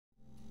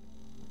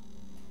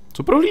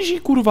Co prohlíží,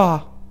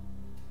 kurva?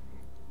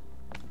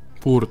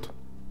 Furt.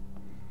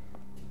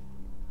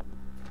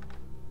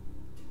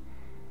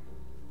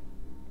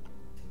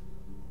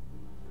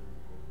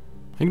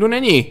 Nikdo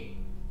není.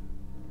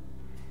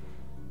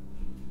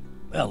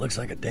 Well, looks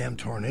like a damn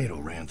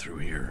tornado ran through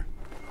here.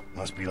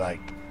 Must be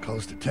like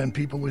close to 10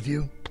 people with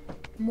you?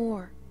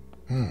 More.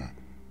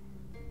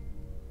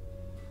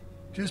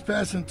 Just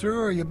passing through,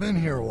 or you been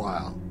here a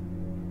while?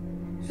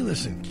 Hey,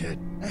 listen, kid.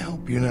 I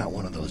hope you're not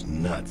one of those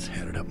nuts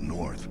headed up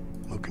north,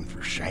 looking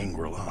for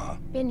Shangri-La.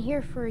 Been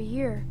here for a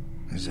year.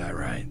 Is that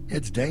right?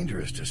 It's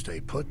dangerous to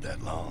stay put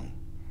that long.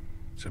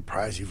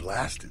 Surprised you've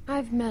lasted.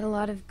 I've met a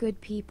lot of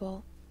good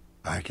people.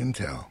 I can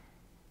tell.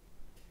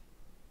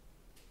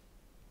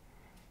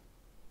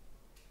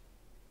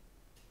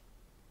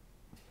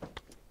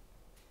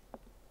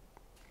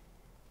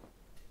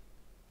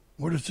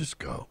 Where does this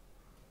go?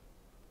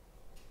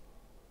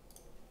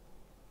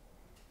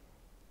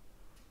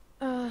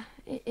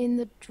 In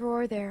the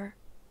drawer there.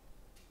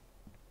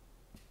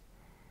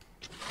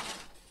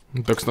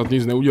 Tak snad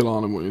nic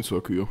neudělá, nebo něco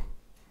takového.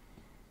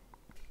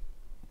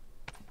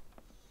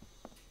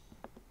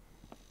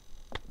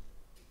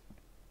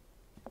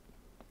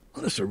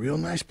 Well, it's a real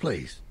nice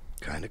place.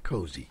 Kind of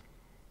cozy.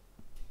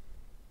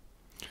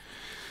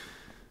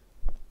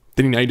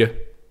 Ten najde.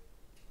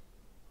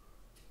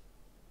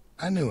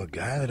 I knew a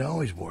guy that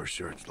always wore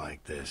shirts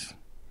like this.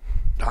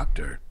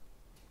 Doctor.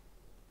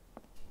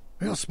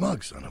 Real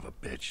smug son of a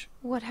bitch.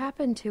 What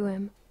happened to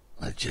him?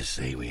 Let's just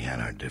say we had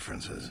our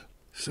differences.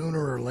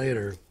 Sooner or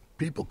later,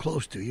 people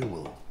close to you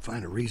will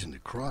find a reason to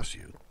cross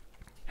you.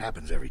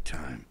 Happens every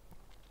time.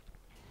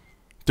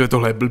 To je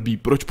tohle blbý.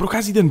 Proč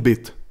prochází ten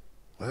byt?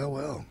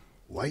 Well,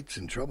 White's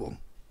in trouble.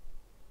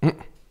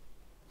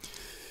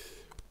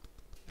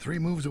 3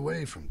 moves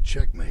away from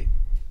checkmate.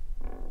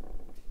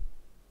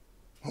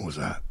 What was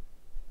that?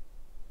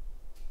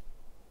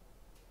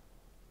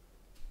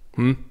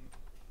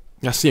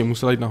 Jasně,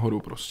 musel jít nahoru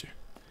prostě.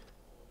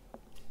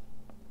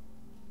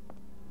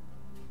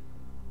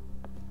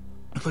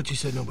 I thought you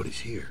said nobody's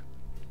here.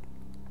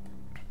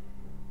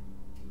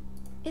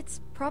 It's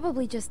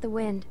probably just the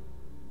wind.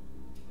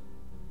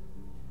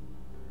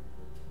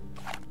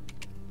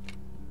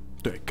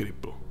 To je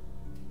kripl.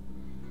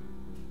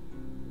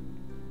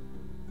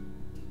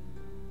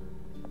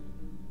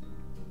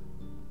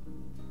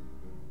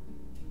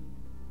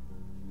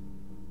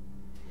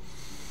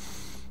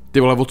 Ty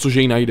vole, o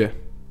cože jí najde?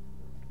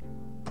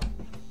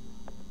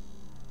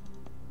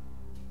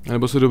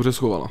 Nebo se dobře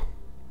schovala.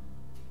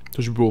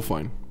 Což by bylo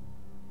fajn.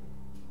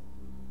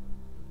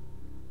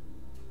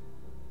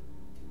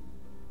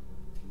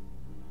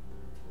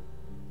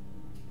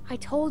 I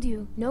told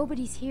you,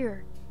 nobody's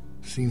here.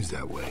 Seems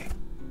that way.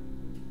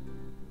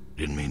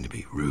 Didn't mean to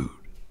be rude.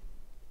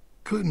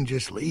 Couldn't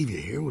just leave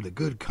you here with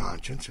a good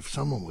conscience if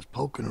someone was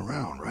poking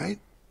around, right?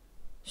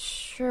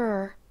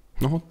 Sure.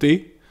 No,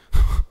 ty.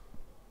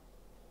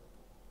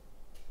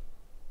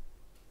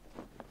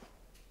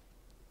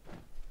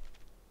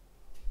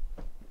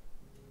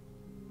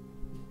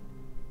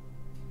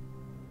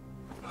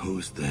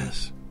 Who's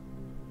this?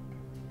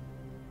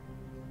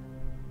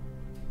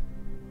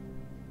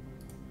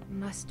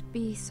 Must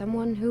be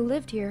someone who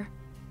lived here.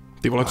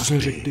 Ty vole, to jsem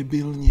řekl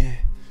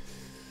debilně.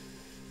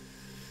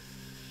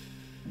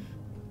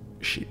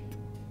 Shit.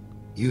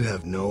 You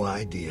have no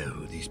idea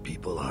who these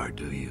people are,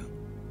 do you?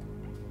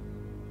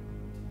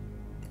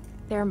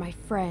 They're my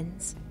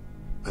friends.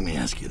 Let me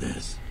ask you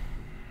this.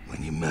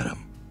 When you met them,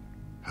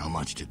 how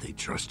much did they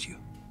trust you?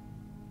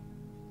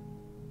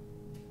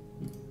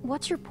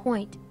 What's your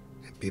point?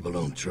 If people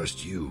don't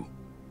trust you,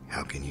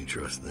 how can you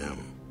trust them?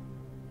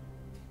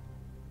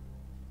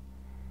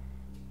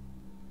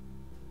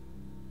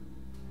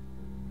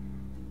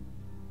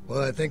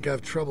 Well, I think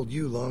I've troubled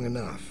you long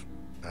enough.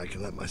 I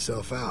can let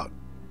myself out.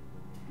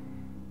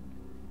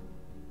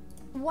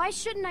 Why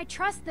shouldn't I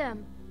trust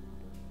them?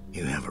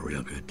 You have a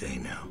real good day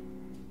now.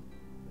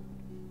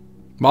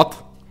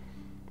 Mat?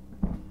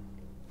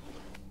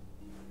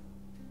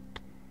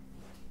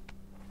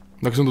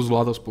 Tak jsem to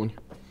zvládl aspoň.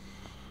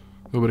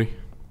 Dobrý.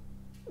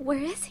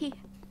 Where is he?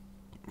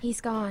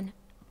 He's gone.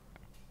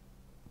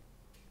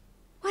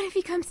 What if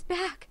he comes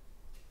back?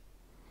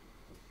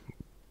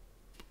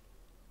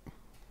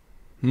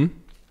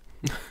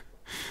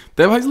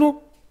 To je v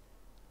hajzlu?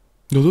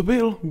 Kdo to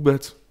byl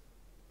vůbec?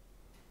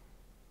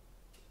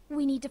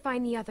 We need to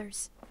find the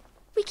others.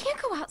 We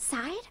can't go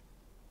outside.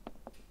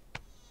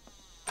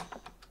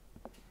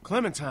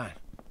 Clementine.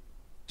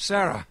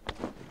 Sarah.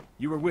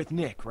 You were with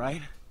Nick,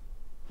 right?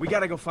 We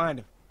gotta go find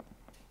him.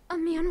 A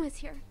man was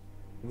here.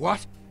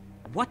 What?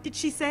 What did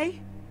she say?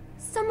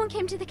 Someone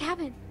came to the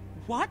cabin.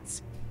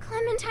 What?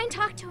 Clementine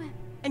talked to him.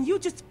 And you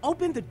just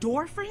opened the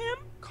door for him?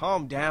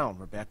 Calm down,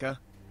 Rebecca.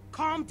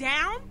 Calm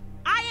down?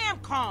 I am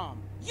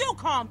calm. You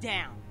calm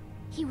down.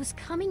 He was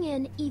coming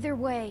in either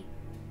way.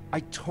 I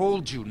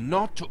told you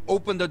not to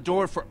open the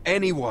door for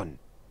anyone.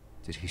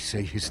 Did he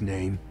say his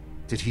name?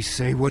 Did he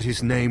say what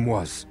his name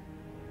was?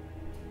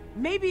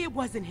 Maybe it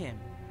wasn't him.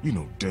 You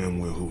know damn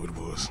well who it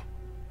was.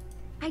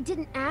 I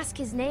didn't ask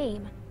his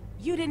name.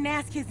 You didn't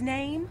ask his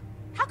name?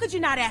 How could you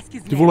not ask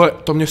his Ty name? vole,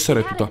 to mě He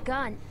sere had tuta. a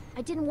gun.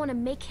 I didn't want to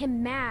make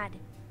him mad.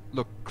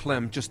 Look,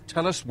 Clem, just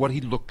tell us what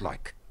he looked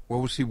like.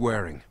 What was he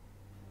wearing?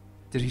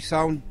 Did he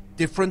sound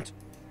different?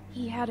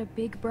 He had a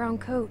big brown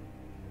coat.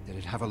 Did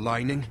it have a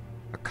lining?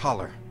 A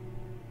collar?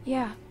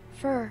 Yeah,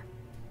 fur.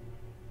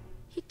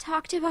 He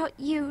talked about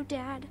you,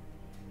 Dad.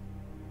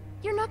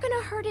 You're not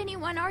gonna hurt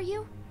anyone, are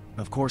you?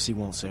 Of course he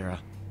won't, Sarah.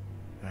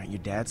 All right, your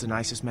dad's the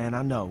nicest man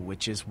I know,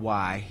 which is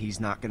why he's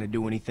not gonna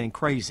do anything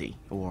crazy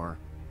or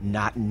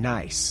not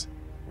nice,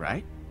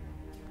 right?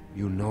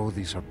 You know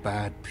these are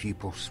bad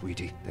people,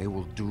 sweetie. They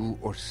will do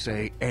or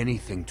say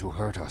anything to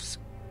hurt us.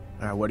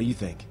 All right, what do you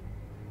think?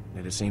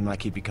 Did it seem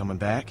like he'd be coming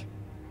back?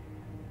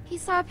 He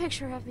saw a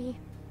picture of me.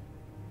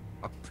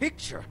 A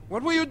picture?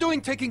 What were you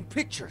doing taking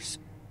pictures?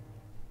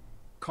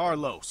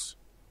 Carlos,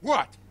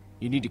 What?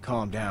 you need to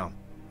calm down.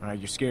 All right,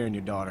 you're scaring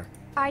your daughter.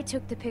 I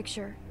took the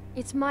picture.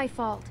 It's my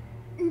fault.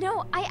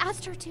 No, I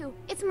asked her to.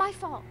 It's my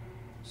fault.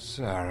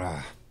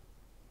 Sarah.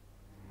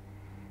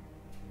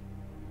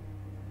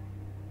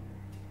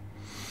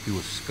 He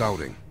was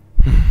scouting.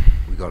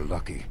 We got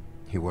lucky.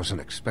 He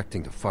wasn't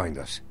expecting to find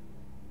us.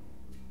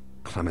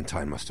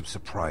 Clementine must have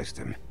surprised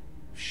him.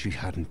 She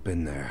hadn't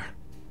been there.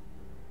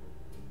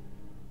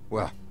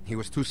 Well, he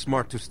was too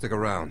smart to stick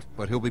around,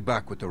 but he'll be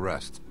back with the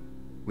rest.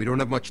 We don't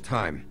have much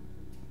time.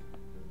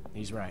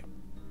 He's right.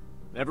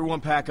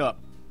 Everyone pack up.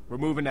 We're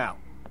moving out.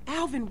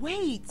 Alvin,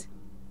 wait!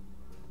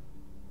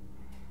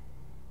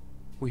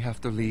 We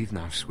have to leave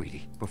now,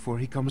 sweetie, before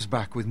he comes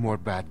back with more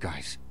bad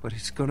guys. But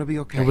it's gonna be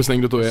okay. Vůbec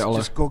nevím, kdo to je, ale...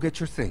 Just go get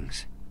your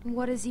things.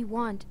 What does he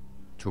want?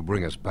 To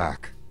bring us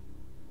back.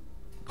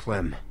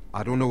 Clem,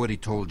 I don't know what he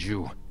told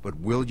you, but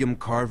William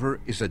Carver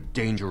is a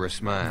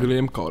dangerous man.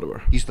 William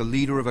Carver. He's the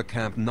leader of a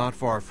camp not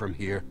far from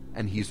here,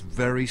 and he's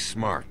very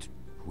smart.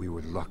 We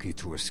were lucky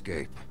to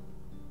escape.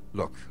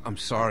 Look, I'm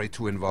sorry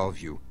to involve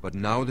you, but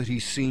now that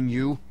he's seen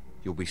you,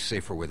 you'll be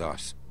safer with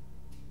us.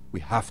 We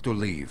have to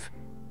leave.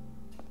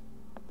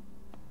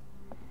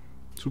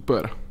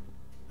 Super.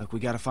 Look, we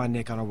gotta find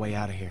Nick on our way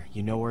out of here.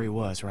 You know where he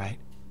was, right?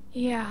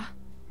 Yeah.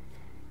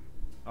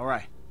 All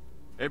right.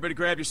 Everybody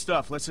grab your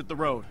stuff. Let's hit the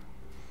road.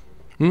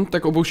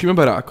 Tak opouštíme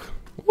barák.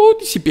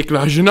 Ty jsi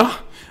pěkná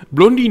žena.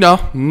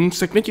 Blondýna.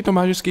 Sekne ti to,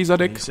 máš hezký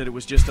zadek. You said it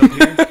was just up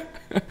here?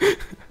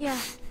 Yeah,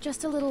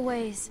 just a little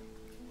ways.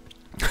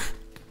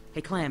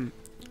 Hey, Clem.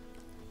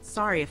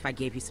 Sorry if I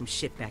gave you some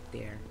shit back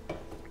there.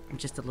 I'm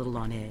just a little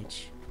on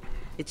edge.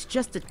 It's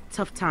just a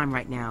tough time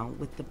right now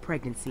with the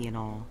pregnancy and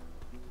all.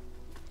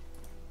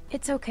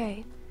 It's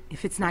okay.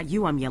 If it's not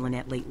you I'm yelling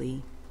at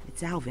lately,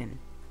 it's Alvin.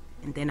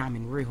 And then I'm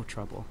in real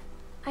trouble.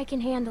 I can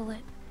handle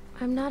it.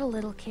 I'm not a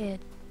little kid.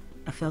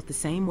 I felt the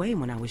same way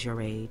when I was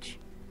your age.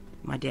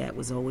 My dad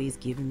was always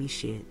giving me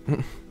shit.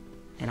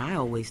 And I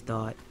always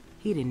thought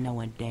he didn't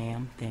know a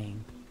damn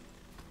thing.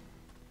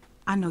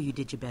 I know you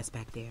did your best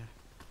back there.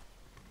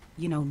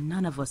 You know,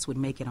 none of us would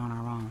make it on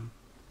our own.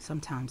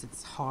 Sometimes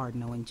it's hard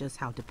knowing just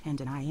how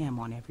dependent I am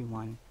on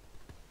everyone.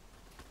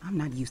 I'm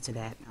not used to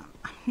that.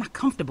 I'm not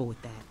comfortable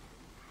with that.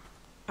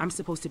 I'm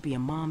supposed to be a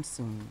mom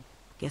soon.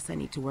 Guess I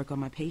need to work on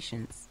my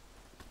patience.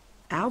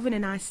 Alvin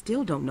and I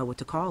still don't know what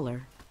to call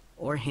her.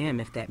 Or him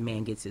if that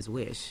man gets his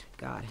wish.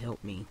 God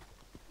help me.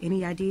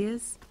 Any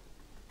ideas?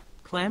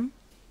 Clem?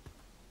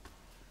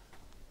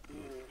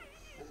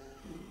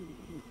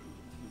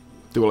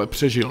 Ty vole,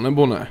 přežil,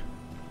 nebo ne?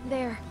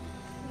 There.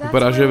 That's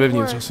Vypadá, že je where it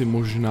vevnitř, works. asi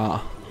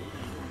možná.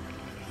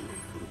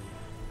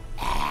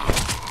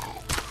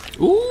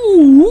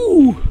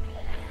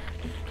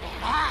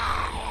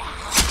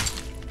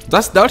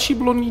 Zas další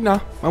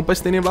blondýna. Má úplně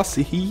stejné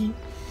vlasy.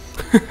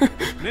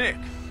 Nick!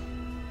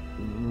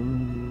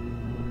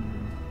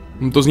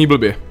 To zní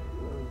blbě.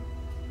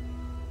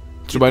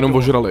 Třeba jenom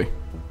ožralej.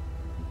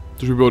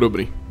 Což by bylo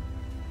dobrý.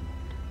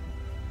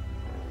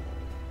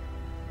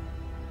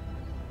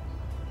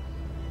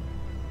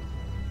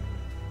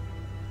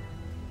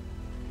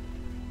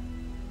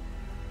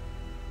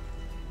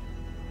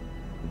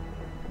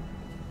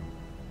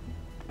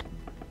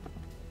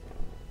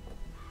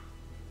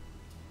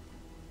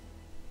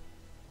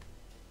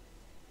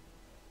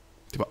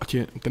 Tyba,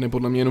 ten je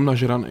podle mě jenom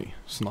nažranej.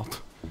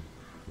 Snad.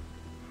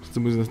 Co se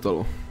mu nic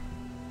nestalo.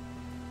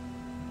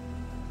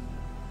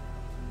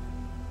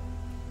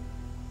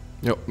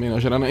 Jo, je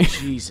nažranej.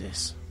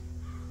 Jesus.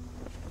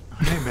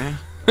 Hey, man.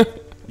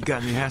 You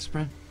got any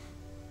aspirin?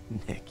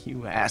 Nick,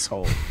 you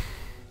asshole.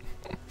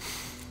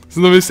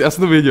 Já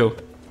jsem to věděl.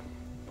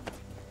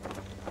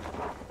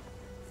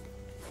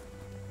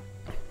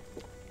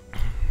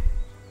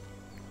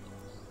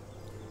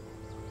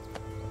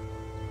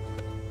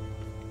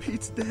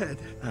 Pete's dead.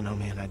 I know,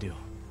 man, I do.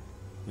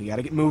 We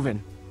gotta get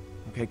moving.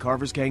 Okay,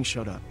 Carver's gang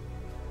showed up.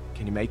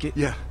 Can you make it?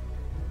 Yeah.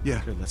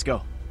 Yeah. Good, let's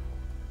go.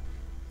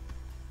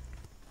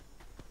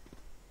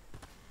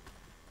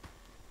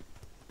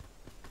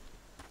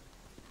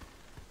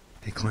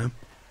 Hey, Clem.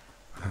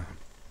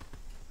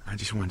 I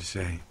just wanted to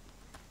say,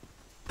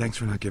 thanks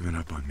for not giving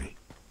up on me.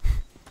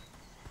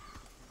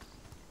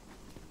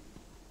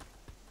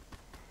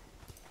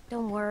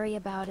 Don't worry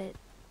about it.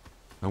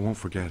 I won't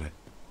forget it.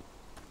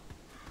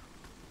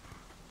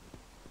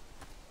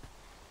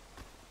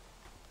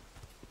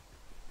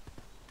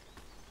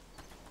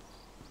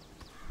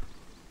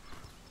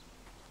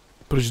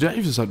 Proč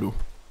jdeš vzadu?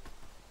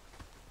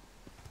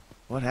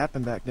 What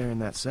happened back there in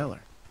that cellar?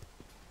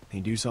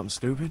 He do something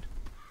stupid?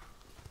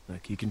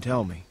 Like, you can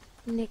tell me.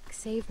 Nick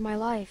saved my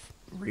life.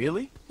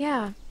 Really?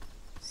 Yeah,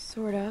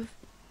 sort of.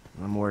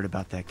 I'm worried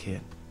about that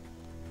kid.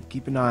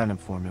 Keep an eye on him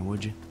for me,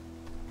 would you?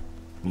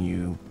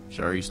 You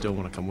sure you still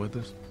want to come with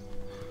us?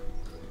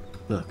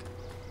 Look,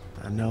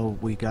 I know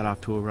we got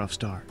off to a rough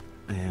start,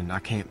 and I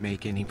can't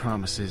make any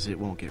promises it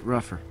won't get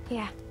rougher.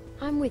 Yeah,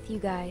 I'm with you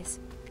guys.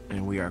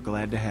 And we are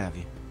glad to have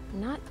you.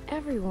 Not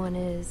everyone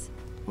is.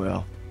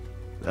 Well,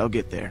 they'll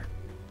get there.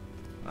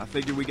 I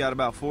figure we got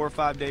about 4 or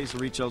 5 days to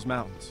reach those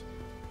mountains.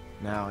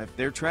 Now, if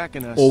they're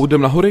tracking us,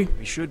 Jdem na hory?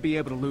 we should be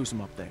able to lose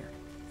them up there.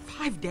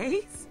 5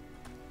 days?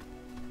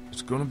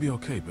 It's gonna be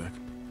okay, Beck.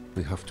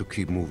 We have to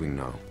keep moving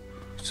now.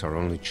 It's our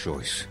only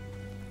choice.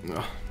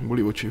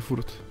 Bolí oči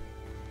furt.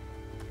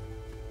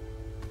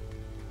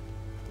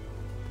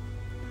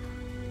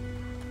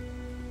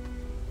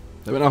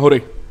 Jdeme na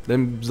hory.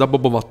 Jdem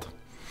zabobovat.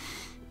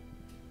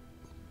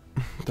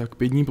 Tak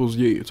 5 dní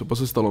později, co pa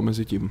se stalo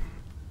mezi tím?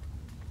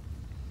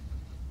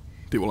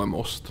 Ty vole,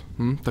 most.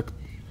 Tak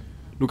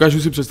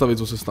dokážu si představit,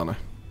 co se stane.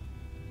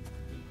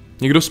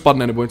 Někdo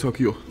spadne, nebo něco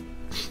takového.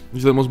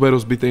 Že ten most bude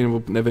rozbitý,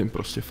 nebo nevím,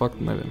 prostě fakt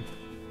nevím.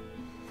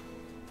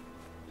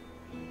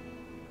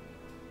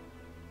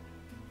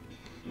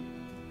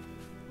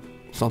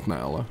 Snad ne,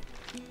 ale.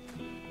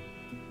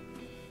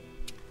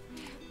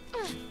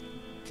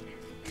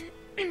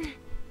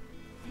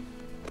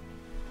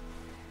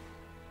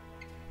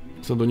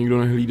 Se to nikdo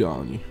nehlídá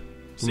ani.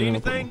 See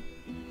anything?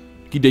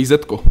 Taký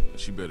DayZko.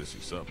 She better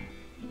see something.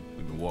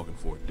 We've been walking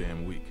for a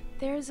damn week.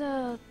 There's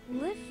a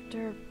lift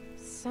or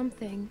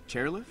something.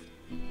 Chairlift?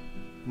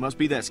 Must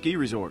be that ski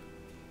resort.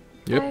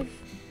 Yep. I've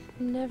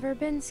never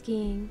been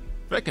skiing.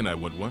 Beck and I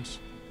went once.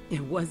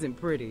 It wasn't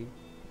pretty.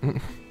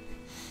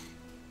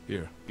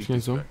 Here, eat Skin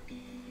this, so? Beck.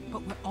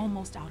 But we're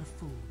almost out of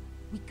food.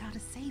 We gotta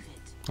save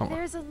it. Oh.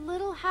 There's a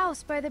little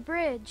house by the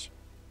bridge.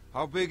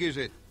 How big is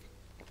it?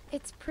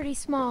 It's pretty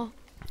small.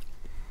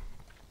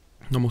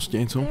 Na mostě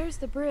něco? There's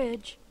the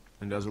bridge.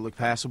 And does it look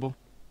passable?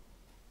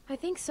 I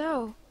think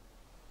so.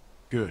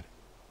 Good.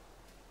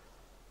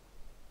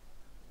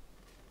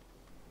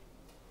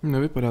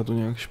 Nevypadá to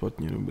nějak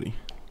špatně, dobrý.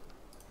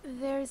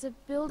 There's a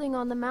building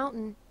on the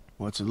mountain.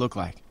 What's it look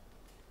like?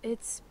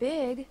 It's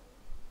big.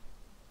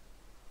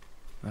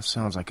 That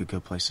sounds like a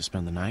good place to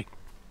spend the night.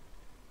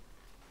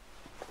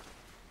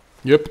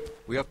 Yep.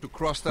 We have to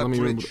cross that Let me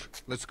bridge. remember.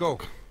 Let's go.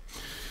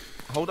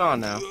 Hold on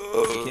now.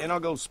 We can't all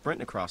go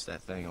sprinting across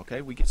that thing,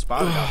 okay? We get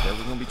spotted out there,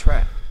 we're gonna be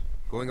trapped.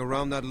 Going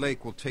around that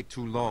lake will take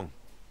too long.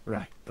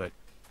 Right, but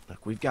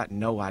look, we've got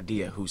no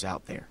idea who's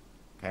out there.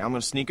 Okay, I'm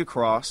gonna sneak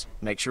across,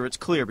 make sure it's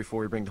clear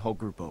before we bring the whole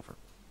group over.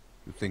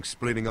 You think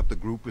splitting up the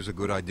group is a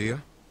good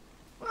idea?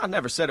 Well, I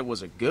never said it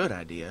was a good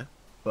idea,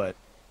 but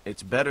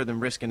it's better than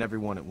risking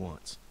everyone at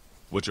once.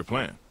 What's your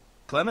plan?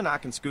 Clem and I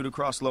can scoot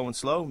across low and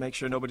slow, make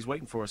sure nobody's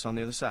waiting for us on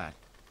the other side.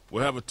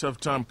 We'll have a tough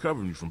time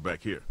covering you from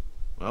back here.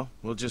 Well,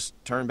 we'll just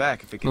turn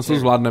back if it No gets to hairy.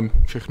 zvládnem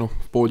všechno.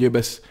 V pohodě,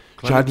 bez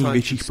žádných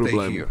větších should stay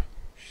problémů. here.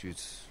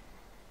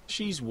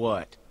 She's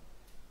what?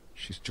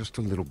 She's just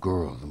a little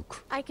girl, Luke.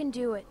 I can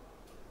do it.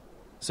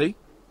 See?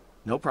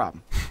 No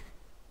problem.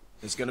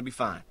 It's gonna be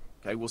fine.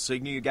 Okay, we'll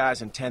signal you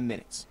guys in 10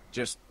 minutes.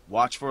 Just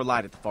watch for a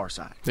light at the far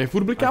side. Tady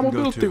furt bliká I can go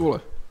mobil, ty too.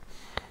 vole.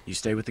 You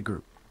stay with the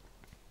group.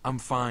 I'm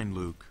fine,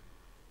 Luke.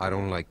 I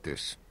don't like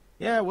this.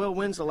 Yeah, well,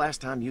 when's the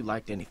last time you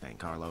liked anything,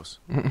 Carlos?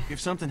 If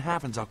something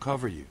happens, I'll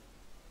cover you.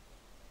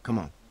 Come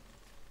on.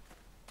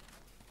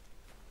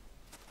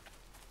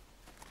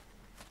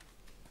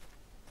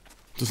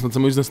 To snad se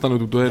mi nic nestane,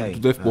 tuto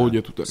je v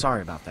pohodě, tuto je.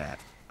 Sorry about that.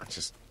 I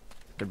just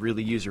could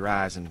really use your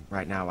eyes, and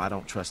right now I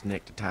don't trust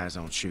Nick to tie his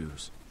own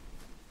shoes.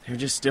 They're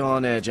just still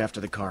on edge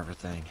after the Carver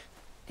thing.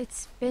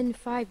 It's been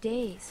 5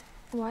 days.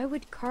 Why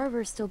would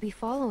Carver still be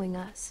following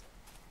us?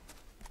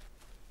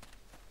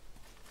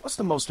 What's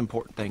the most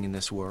important thing in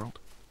this world?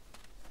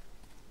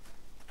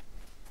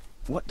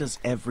 What does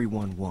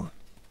everyone want?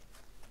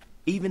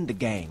 Even the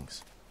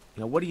gangs.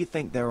 You know, what do you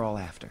think they're all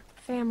after?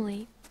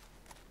 Family.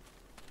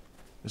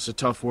 It's a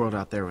tough world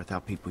out there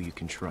without people you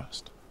can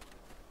trust.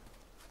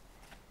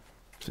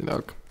 Asi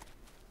tak.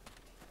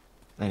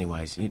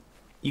 Anyways,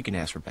 you can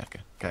ask Rebecca,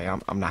 okay?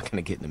 I'm not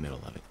gonna get in the middle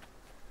of it.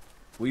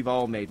 We've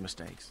all made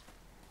mistakes.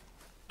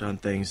 Done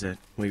things that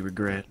we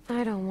regret.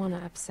 I don't want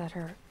to upset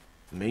her.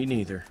 Me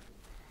neither.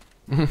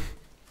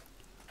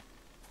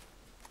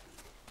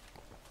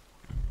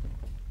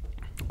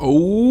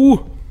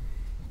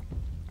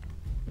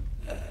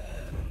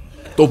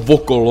 To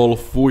voko, lol,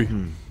 fuj.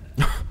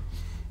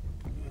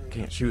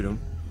 Can't shoot them.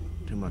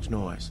 Too much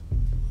noise.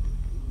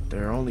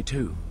 There are only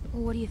 2.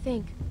 What do you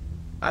think?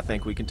 I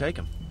think we can take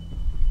them.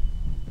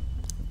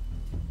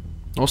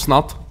 No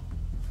snad.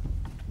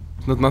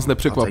 Snad nás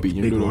nepřekvapí I'll take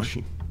the někdo big one.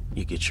 další.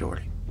 You get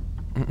Shorty.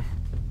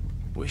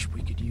 Wish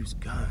we could use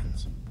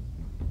guns.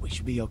 We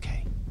should be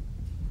okay.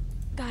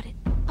 Got it.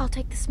 I'll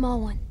take the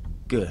small one.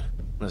 Good.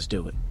 Let's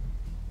do it.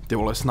 Ty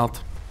vole,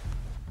 snad.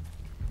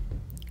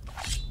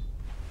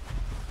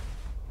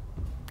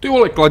 Ty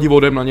vole, kladivo,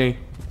 jdem na něj.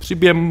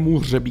 Přiběm mu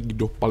hřebík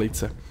do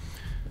palice.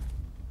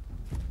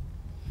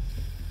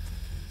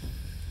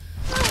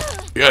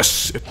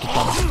 Yes, je to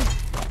tam.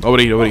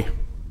 Dobrý, dobrý.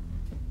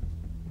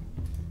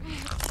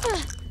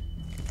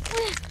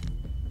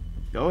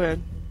 Go ahead.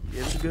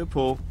 Give it a good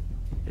pull.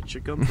 It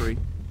should come free.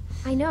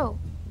 I know.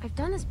 I've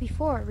done this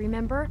before,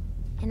 remember?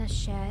 In a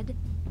shed.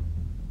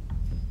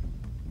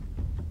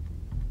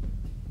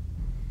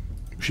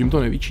 Už jim to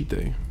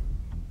nevyčítej.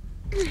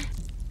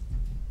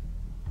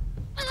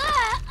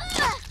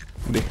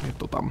 Kdy, je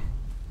to tam.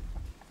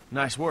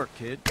 Nice work,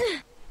 kid.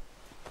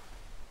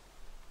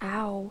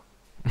 Ow.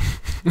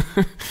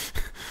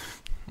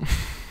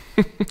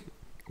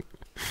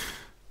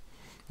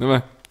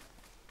 Jdeme.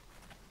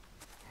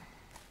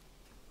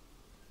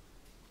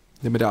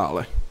 Jdeme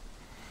dále.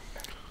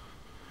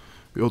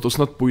 Jo, to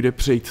snad půjde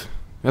přejít.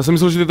 Já jsem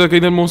myslel, že to je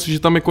takový ten most, že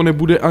tam jako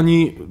nebude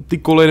ani ty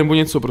koleje nebo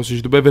něco, prostě,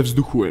 že to bude ve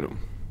vzduchu jenom.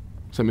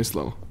 Jsem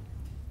myslel.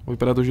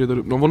 Vypadá to, že je to...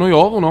 No ono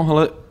jo, ono,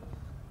 ale...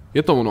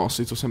 Je to ono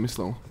asi, co jsem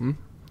myslel.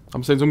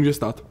 Tam se něco může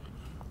stát.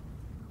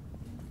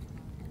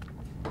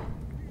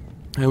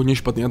 Je hodně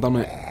špatný a tam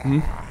ne.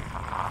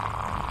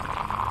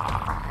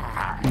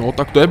 No,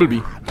 tak to je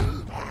blbý.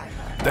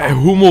 To je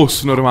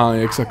humus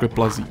normálně, jak se takhle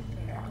plazí.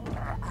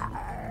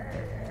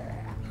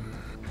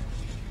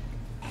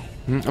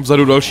 A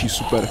vzadu další,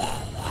 super.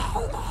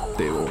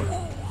 Ty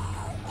vole.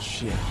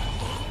 Shit.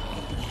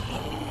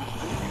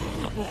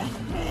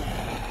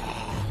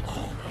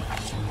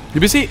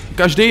 Kdyby si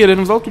každý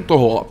jeden vzal tu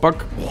toho a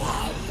pak...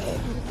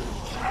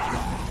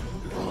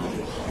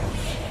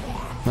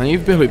 Na něj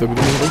vběhli, tak by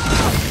to mohlo...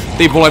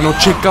 Ty vole, no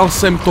čekal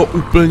jsem to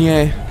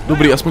úplně...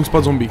 Dobrý, aspoň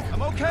spad zombík.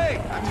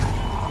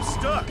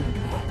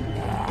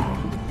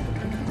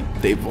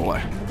 Ty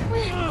vole.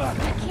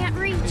 I can't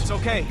reach. It's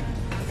okay.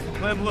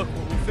 Clem, look,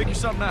 we'll figure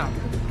something out.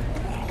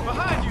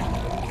 Behind you.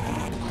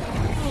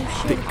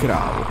 Ty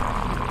krávo.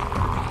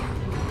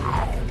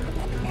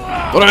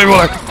 To nevím,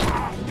 vole.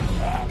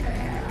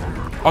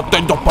 A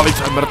teď do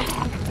palice, mrt.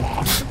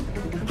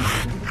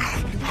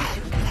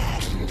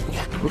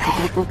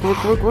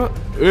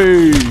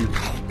 Ej.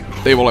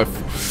 Ty vole.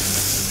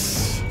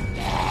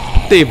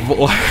 Ty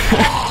vole.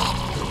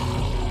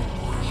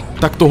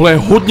 Tak tohle je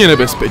hodně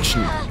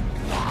nebezpečný.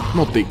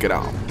 No ty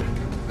král.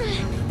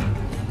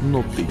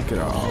 No ty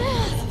král.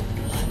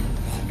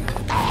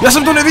 Já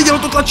jsem to neviděl,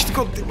 to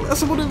tlačítko, ty vole, já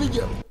jsem ho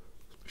neviděl.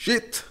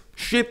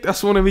 Shit, já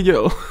jsem ho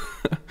neviděl.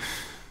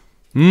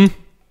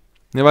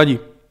 Nevadí,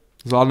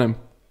 zvládnem.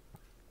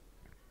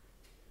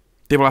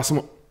 Ty vole, já jsem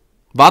ho...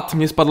 What?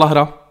 Mně spadla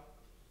hra.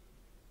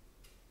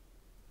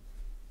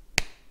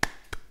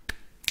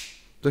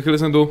 Za chvíli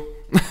jsem tu.